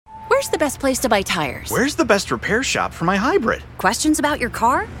the best place to buy tires? Where's the best repair shop for my hybrid? Questions about your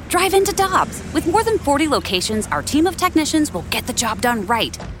car? Drive into Dobbs. With more than 40 locations, our team of technicians will get the job done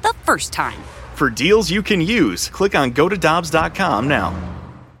right the first time. For deals you can use, click on GoToDobbs.com now.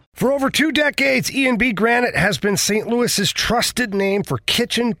 For over 2 decades, E&B Granite has been St. Louis's trusted name for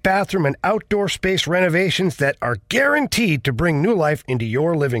kitchen, bathroom, and outdoor space renovations that are guaranteed to bring new life into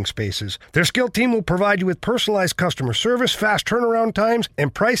your living spaces. Their skilled team will provide you with personalized customer service, fast turnaround times,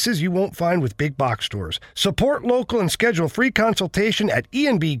 and prices you won't find with big box stores. Support local and schedule a free consultation at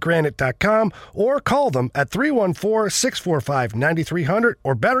enbgranite.com or call them at 314-645-9300,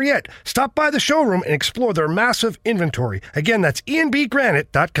 or better yet, stop by the showroom and explore their massive inventory. Again, that's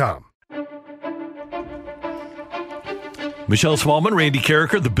enbgranite.com. Michelle Smallman, Randy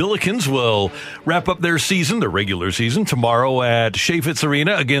Carricker. The Billikens will wrap up their regular season, tomorrow at Chaifetz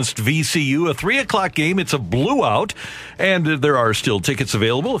Arena against VCU. A 3 o'clock game. It's a blowout, and there are still tickets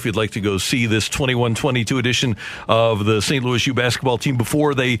available if you'd like to go see this 21-22 edition of the St. Louis U basketball team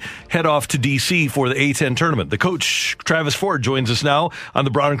before they head off to D.C. for the A-10 tournament. The coach, Travis Ford, joins us now on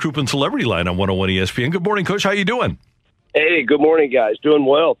the Brown and Crouppen Celebrity Line on 101 ESPN. Good morning, Coach. How you doing? Hey, good morning, guys. Doing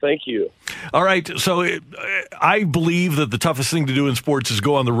well. Thank you. All right. So I believe that the toughest thing to do in sports is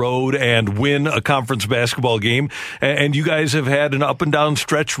go on the road and win a conference basketball game. And you guys have had an up and down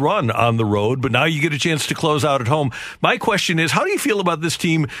stretch run on the road, but now you get a chance to close out at home. My question is, how do you feel about this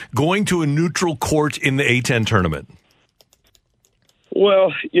team going to a neutral court in the A-10 tournament?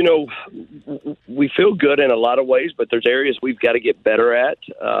 Well, we feel good in a lot of ways, but there's areas we've got to get better at.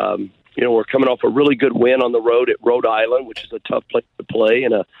 We're coming off a really good win on the road at Rhode Island, which is a tough place to play,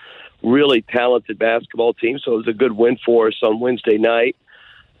 and a really talented basketball team. So it was a good win for us on Wednesday night.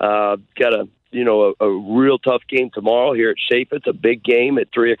 Got a real tough game tomorrow here at Chaifetz. A big game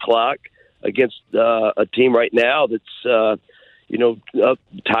at 3 o'clock against a team right now that's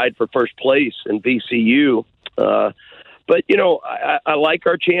tied for first place in VCU. But I like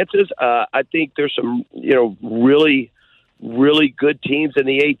our chances. I think there's some really good teams in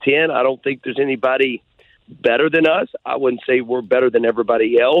the A-10. I don't think there's anybody better than us. I wouldn't say we're better than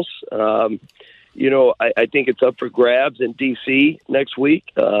everybody else. I think it's up for grabs in D.C. next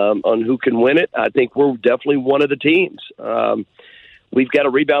week on who can win it. I think we're definitely one of the teams. We've got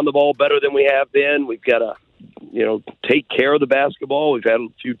to rebound the ball better than we have been. We've got to, take care of the basketball. We've had a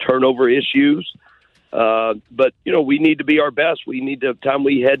few turnover issues. But we need to be our best. We need to, time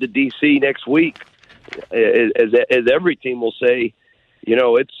we head to D.C. next week, as every team will say,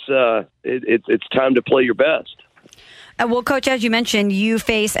 it's time to play your best. Well, Coach, as you mentioned, you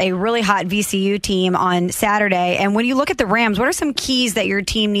face a really hot VCU team on Saturday. And when you look at the Rams, what are some keys that your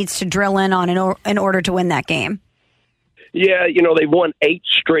team needs to drill in on in order to win that game? Yeah, they've won 8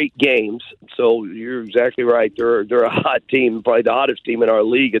 straight games, so you're exactly right. They're a hot team, probably the hottest team in our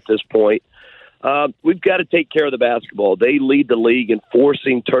league at this point. We've got to take care of the basketball. They lead the league in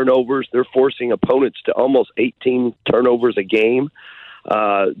forcing turnovers. They're forcing opponents to almost 18 turnovers a game.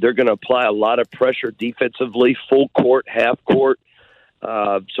 They're going to apply a lot of pressure defensively, full court, half court.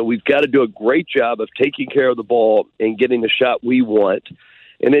 So we've got to do a great job of taking care of the ball and getting the shot we want.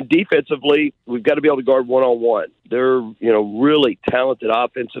 And then defensively, we've got to be able to guard one-on-one. They're, really talented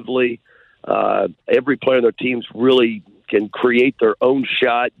offensively. Every player on their teams really can create their own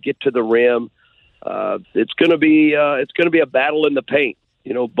shot, get to the rim. It's going to be a battle in the paint.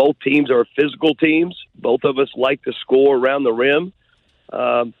 Both teams are physical teams. Both of us like to score around the rim.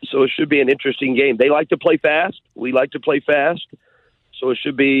 So it should be an interesting game. They like to play fast. We like to play fast. So it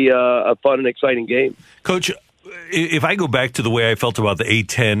should be a fun and exciting game. Coach, if I go back to the way I felt about the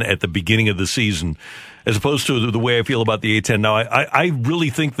A-10 at the beginning of the season, as opposed to the way I feel about the A-10 now, I really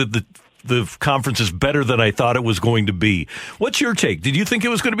think that the conference is better than I thought it was going to be. What's your take? Did you think it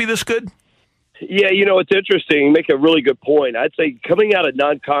was going to be this good? Yeah, it's interesting. You make a really good point. I'd say coming out of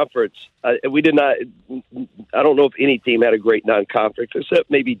non-conference, we did not – I don't know if any team had a great non-conference, except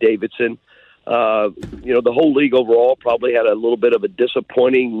maybe Davidson. The whole league overall probably had a little bit of a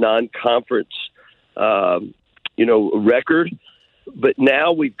disappointing non-conference, record. But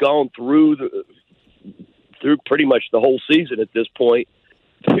now we've gone through pretty much the whole season at this point.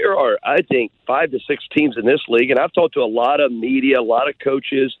 There are, I think, 5 to 6 teams in this league, and I've talked to a lot of media, a lot of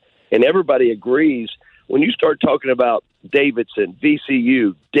coaches, and everybody agrees when you start talking about Davidson,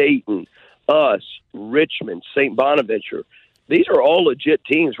 VCU, Dayton, us, Richmond, St. Bonaventure, these are all legit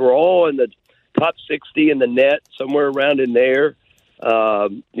teams. We're all in the top 60 in the net, somewhere around in there.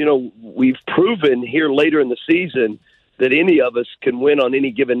 We've proven here later in the season that any of us can win on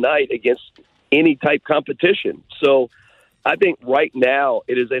any given night against any type competition. So I think right now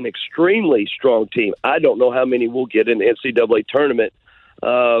it is an extremely strong team. I don't know how many we'll get in the NCAA tournament.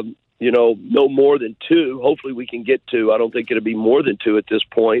 no more than 2. Hopefully we can get 2. I don't think it'll be more than 2 at this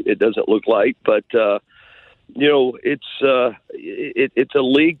point. It doesn't look like, but it's a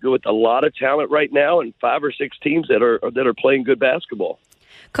league with a lot of talent right now, and 5 or 6 teams that are playing good basketball.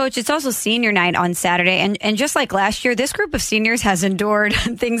 Coach, it's also senior night on Saturday, and just like last year, this group of seniors has endured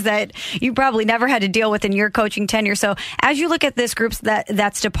things that you probably never had to deal with in your coaching tenure. So as you look at this group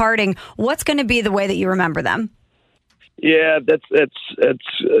that's departing, what's going to be the way that you remember them? Yeah, that's a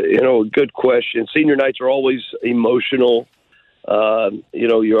good question. Senior nights are always emotional.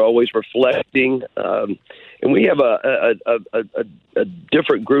 You're always reflecting, and we have a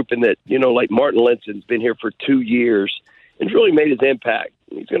different group in that like Martin Linson's been here for 2 years and really made his impact.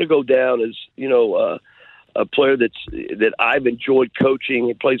 He's going to go down as a player that I've enjoyed coaching.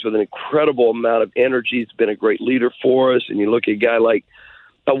 He plays with an incredible amount of energy. He's been a great leader for us. And you look at a guy like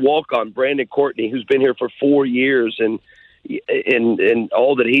a walk-on, Brandon Courtney, who's been here for 4 years, and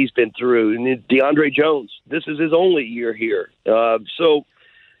all that he's been through. And DeAndre Jones, this is his only year here. And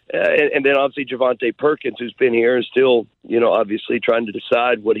then obviously Javante Perkins, who's been here and still, obviously trying to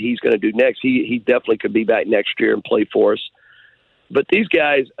decide what he's going to do next. He definitely could be back next year and play for us. But these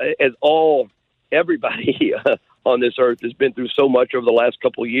guys, everybody on this earth has been through so much over the last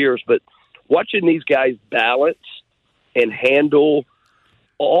couple of years. But watching these guys balance and handle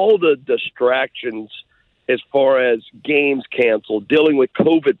all the distractions as far as games canceled, dealing with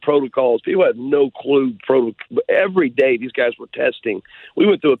COVID protocols. People have no clue. Every day these guys were testing. We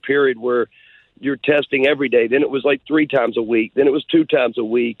went through a period where you're testing every day. Then it was like 3 times a week. Then it was 2 times a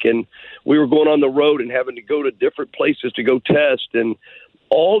week. And we were going on the road and having to go to different places to go test, and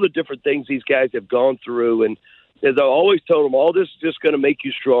all the different things these guys have gone through. And as I always told them, all this is just going to make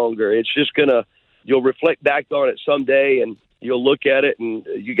you stronger. It's just you'll reflect back on it someday, and you'll look at it, and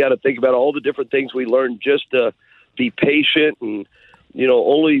you got to think about all the different things we learned just to be patient and,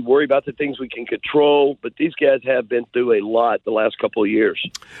 only worry about the things we can control. But these guys have been through a lot the last couple of years.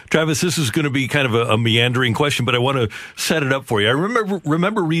 Travis, this is going to be kind of a meandering question, but I want to set it up for you. I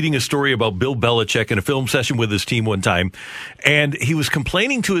remember reading a story about Bill Belichick in a film session with his team one time, and he was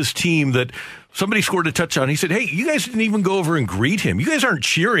complaining to his team that somebody scored a touchdown. He said, hey, you guys didn't even go over and greet him. You guys aren't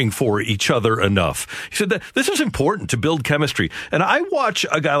cheering for each other enough. He said that this is important to build chemistry. And I watch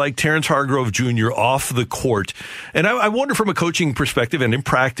a guy like Terrence Hargrove Jr. off the court, and I wonder from a coaching perspective and in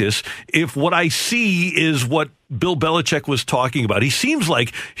practice if what I see is what Bill Belichick was talking about. He seems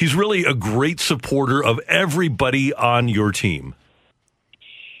like he's really a great supporter of everybody on your team.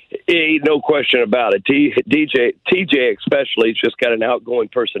 No question about it. TJ especially has just got an outgoing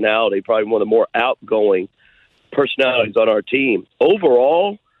personality, probably one of the more outgoing personalities on our team.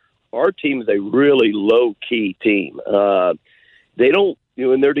 Overall, our team is a really low-key team. They don't,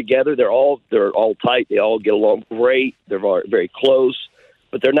 when they're together, they're all tight. They all get along great. They're very close,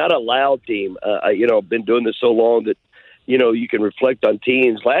 but they're not a loud team. I've been doing this so long that, you can reflect on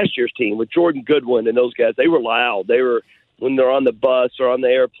teams. Last year's team with Jordan Goodwin and those guys, they were loud. They were, when they're on the bus or on the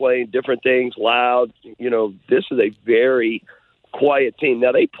airplane, different things, loud. This is a very quiet team.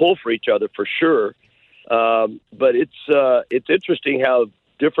 Now, they pull for each other for sure, but it's interesting how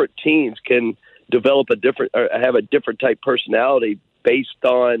different teams can develop have a different type personality based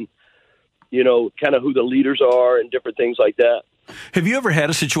on, kind of who the leaders are and different things like that. Have you ever had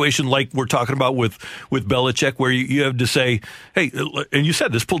a situation like we're talking about with Belichick where you have to say, hey, and you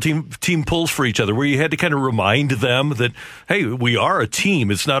said this team pulls for each other, where you had to kind of remind them that, hey, we are a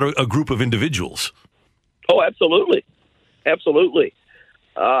team. It's not a group of individuals. Oh, absolutely. Absolutely.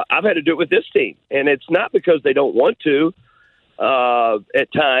 I've had to do it with this team, and it's not because they don't want to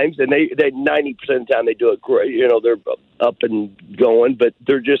at times, and they 90% of the time they do it great. They're up and going, but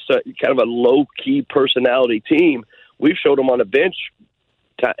they're just kind of a low-key personality team. We've showed them on a bench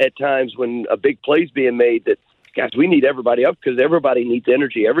at times when a big play's being made that, guys, we need everybody up because everybody needs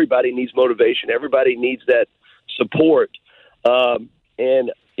energy. Everybody needs motivation. Everybody needs that support.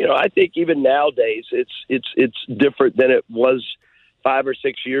 And I think even nowadays it's different than it was 5 or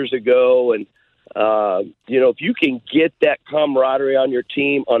 6 years ago. And, if you can get that camaraderie on your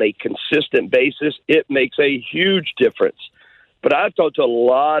team on a consistent basis, it makes a huge difference. But I've talked to a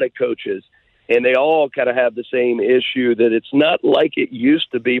lot of coaches, and they all kind of have the same issue, that it's not like it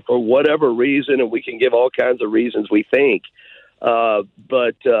used to be for whatever reason, and we can give all kinds of reasons we think.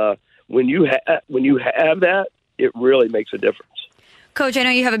 But when you have that, it really makes a difference. Coach, I know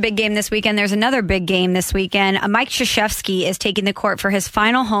you have a big game this weekend. There's another big game this weekend. Mike Krzyzewski is taking the court for his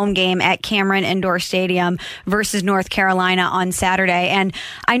final home game at Cameron Indoor Stadium versus North Carolina on Saturday. And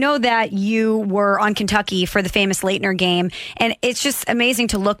I know that you were on Kentucky for the famous Leitner game, and it's just amazing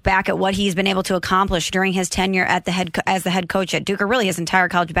to look back at what he's been able to accomplish during his tenure at as the head coach at Duke, or really his entire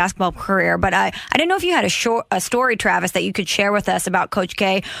college basketball career. But I didn't know if you had a story, Travis, that you could share with us about Coach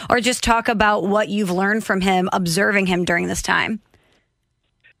K, or just talk about what you've learned from him, observing him during this time.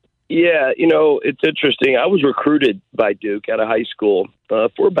 Yeah, it's interesting. I was recruited by Duke out of high school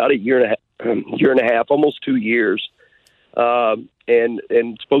for about a year and a half, almost 2 years, and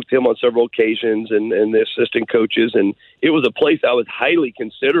spoke to him on several occasions and the assistant coaches. And it was a place I was highly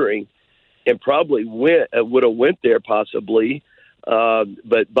considering and probably would have went there possibly.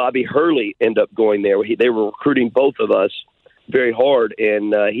 But Bobby Hurley ended up going there. They were recruiting both of us very hard,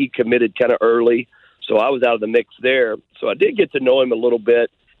 and he committed kind of early. So I was out of the mix there. So I did get to know him a little bit.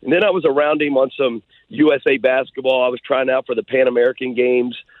 And then I was around him on some USA basketball. I was trying out for the Pan American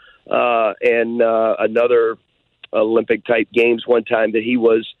Games and another Olympic-type games one time that he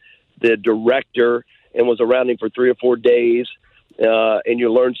was the director and was around him for 3 or 4 days, and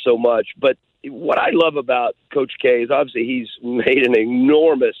you learn so much. But what I love about Coach K is obviously he's made an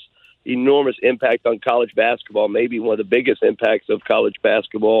enormous impact on college basketball, maybe one of the biggest impacts of college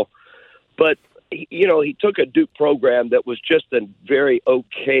basketball. But he took a Duke program that was just a very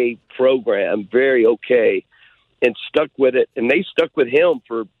okay program, very okay, and stuck with it. And they stuck with him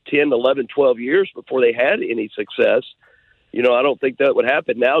for 10, 11, 12 years before they had any success. I don't think that would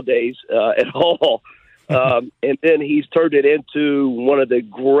happen nowadays at all. And then he's turned it into one of the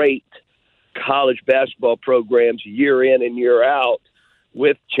great college basketball programs year in and year out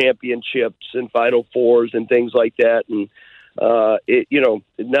with championships and Final Fours and things like that. And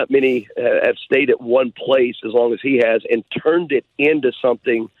not many have stayed at one place as long as he has and turned it into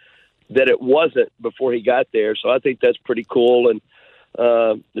something that it wasn't before he got there. So I think that's pretty cool. And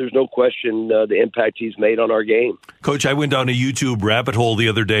there's no question the impact he's made on our game. Coach, I went down a YouTube rabbit hole the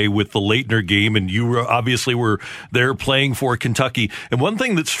other day with the Leitner game, and you obviously were there playing for Kentucky. And one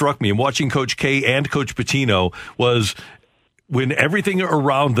thing that struck me in watching Coach K and Coach Pitino was when everything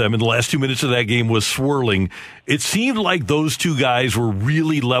around them in the last 2 minutes of that game was swirling, it seemed like those two guys were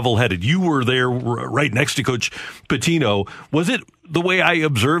really level-headed. You were there right next to Coach Pitino. Was it the way I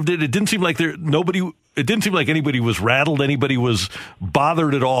observed it? It didn't seem like it didn't seem like anybody was rattled, anybody was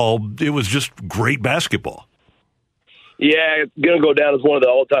bothered at all. It was just great basketball. Yeah, going to go down as one of the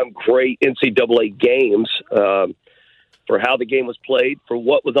all-time great NCAA games. For how the game was played, for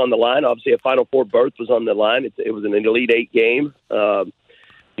what was on the line. Obviously, a Final Four berth was on the line. It was an Elite Eight game.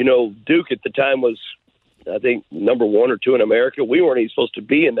 Duke at the time was, I think, number 1 or 2 in America. We weren't even supposed to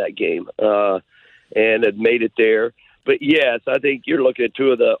be in that game and had made it there. But, yes, I think you're looking at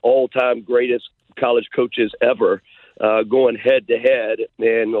 2 of the all-time greatest college coaches ever going head-to-head.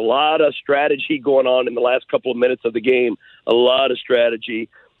 And a lot of strategy going on in the last couple of minutes of the game, a lot of strategy.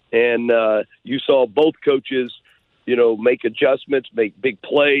 And you saw both coaches make adjustments, make big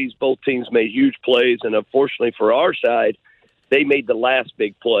plays. Both teams made huge plays, and unfortunately for our side, they made the last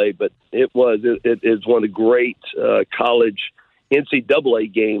big play. But it is one of the great college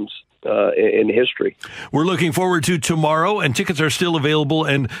NCAA games in history. We're looking forward to tomorrow, and tickets are still available.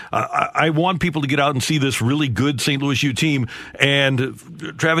 And I want people to get out and see this really good St. Louis U team. And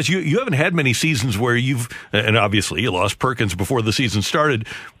Travis, you haven't had many seasons where and obviously you lost Perkins before the season started,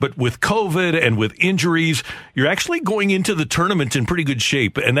 but with COVID and with injuries, you're actually going into the tournament in pretty good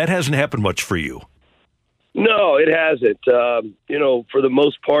shape, and that hasn't happened much for you. No, it hasn't. For the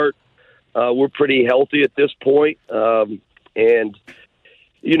most part, we're pretty healthy at this point. And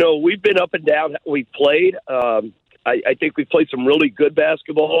we've been up and down. We've played. I think we've played some really good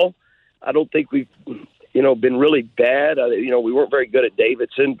basketball. I don't think we've, been really bad. We weren't very good at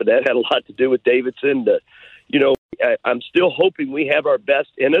Davidson, but that had a lot to do with Davidson. I'm still hoping we have our best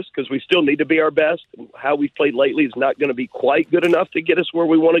in us because we still need to be our best. How we've played lately is not going to be quite good enough to get us where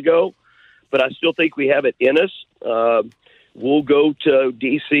we want to go, but I still think we have it in us. We'll go to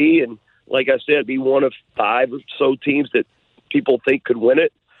D.C. and, like I said, be one of 5 or so teams that people think could win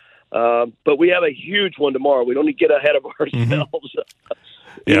it. But we have a huge one tomorrow. We don't need to get ahead of ourselves.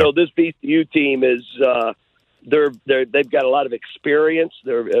 Yeah. This VCU team is they've got a lot of experience.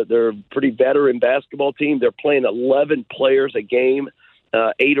 They're a pretty veteran basketball team. They're playing 11 players a game,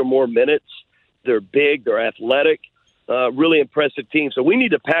 8 or more minutes. They're big. They're athletic. Really impressive team. So we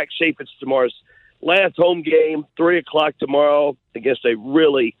need to pack shape. It's tomorrow's last home game, 3:00 tomorrow against a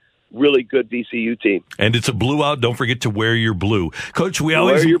really really good VCU team. And it's a blue out. Don't forget to wear your blue. Coach,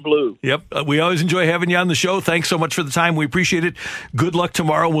 wear your blue. Yep. We always enjoy having you on the show. Thanks so much for the time. We appreciate it. Good luck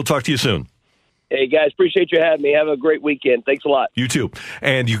tomorrow. We'll talk to you soon. Hey, guys, appreciate you having me. Have a great weekend. Thanks a lot. You too.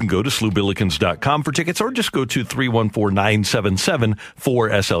 And you can go to SlouBillikens.com for tickets or just go to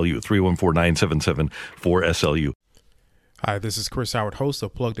 314-977-4SLU. 314-977-4SLU. Hi, this is Chris Howard, host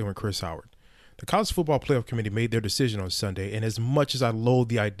of Plugged In with Chris Howard. The College Football Playoff Committee made their decision on Sunday, and as much as I loathe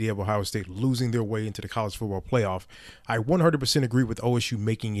the idea of Ohio State losing their way into the College Football Playoff, I 100% agree with OSU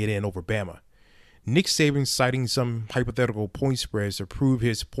making it in over Bama. Nick Saban citing some hypothetical point spreads to prove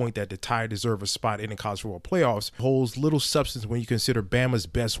his point that the Tide deserve a spot in the college football playoffs holds little substance when you consider Bama's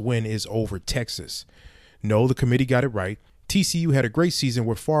best win is over Texas. No, the committee got it right. TCU had a great season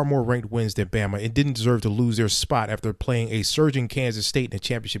with far more ranked wins than Bama and didn't deserve to lose their spot after playing a surging Kansas State in a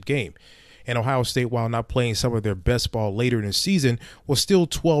championship game. And Ohio State, while not playing some of their best ball later in the season, was still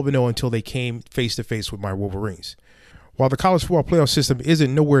 12-0 until they came face-to-face with my Wolverines. While the college football playoff system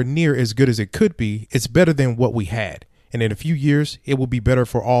isn't nowhere near as good as it could be, it's better than what we had. And in a few years, it will be better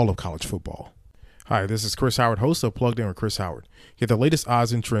for all of college football. Hi, this is Chris Howard, host of Plugged In with Chris Howard. Get the latest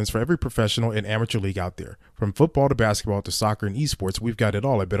odds and trends for every professional and amateur league out there. From football to basketball to soccer and esports, we've got it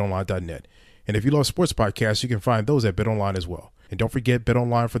all at BetOnline.net. And if you love sports podcasts, you can find those at BetOnline as well. And don't forget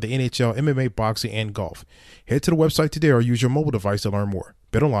BetOnline for the NHL, MMA, boxing, and golf. Head to the website today or use your mobile device to learn more.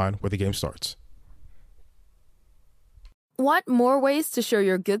 BetOnline, where the game starts. Want more ways to show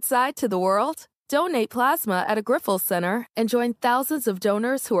your good side to the world? Donate plasma at a Grifols Center and join thousands of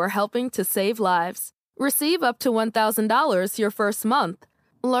donors who are helping to save lives. Receive up to $1,000 your first month.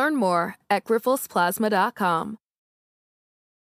 Learn more at grifolsplasma.com.